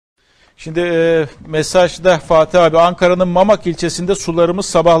Şimdi mesajda Fatih abi, Ankara'nın Mamak ilçesinde sularımız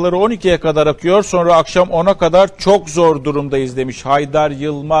sabahları 12'ye kadar akıyor, sonra akşam 10'a kadar çok zor durumdayız demiş. Haydar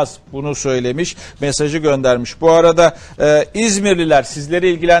Yılmaz bunu söylemiş, mesajı göndermiş. Bu arada İzmirliler, sizleri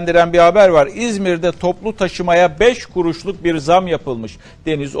ilgilendiren bir haber var. İzmir'de toplu taşımaya 5 kuruşluk bir zam yapılmış.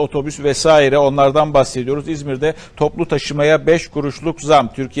 Deniz, otobüs vesaire, onlardan bahsediyoruz. İzmir'de toplu taşımaya 5 kuruşluk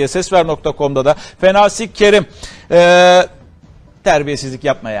zam. TürkiyeSesver.com'da da fenasikerim. Terbiyesizlik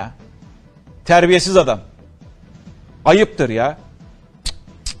yapma ya. Terbiyesiz adam. Ayıptır ya.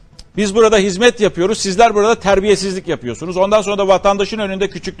 Biz burada hizmet yapıyoruz. Sizler burada terbiyesizlik yapıyorsunuz. Ondan sonra da vatandaşın önünde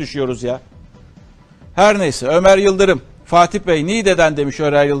küçük düşüyoruz ya. Her neyse, Ömer Yıldırım. Fatih Bey, Niğde'den demiş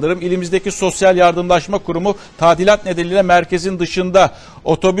Ömer Yıldırım. İlimizdeki Sosyal Yardımlaşma Kurumu tadilat nedeniyle merkezin dışında,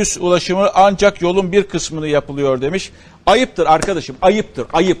 otobüs ulaşımı ancak yolun bir kısmını yapılıyor demiş. Ayıptır arkadaşım. Ayıptır.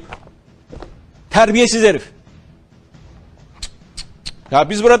 Ayıp. Terbiyesiz herif. Ya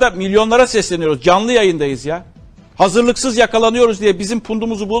biz burada milyonlara sesleniyoruz. Canlı yayındayız ya. Hazırlıksız yakalanıyoruz diye bizim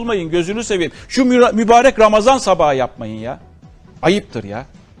pundumuzu bulmayın. Gözünü seveyim. Şu mübarek Ramazan sabahı yapmayın ya. Ayıptır ya.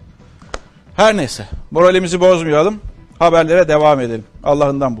 Her neyse. Moralimizi bozmayalım. Haberlere devam edelim.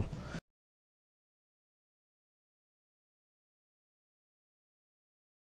 Allah'ından bul.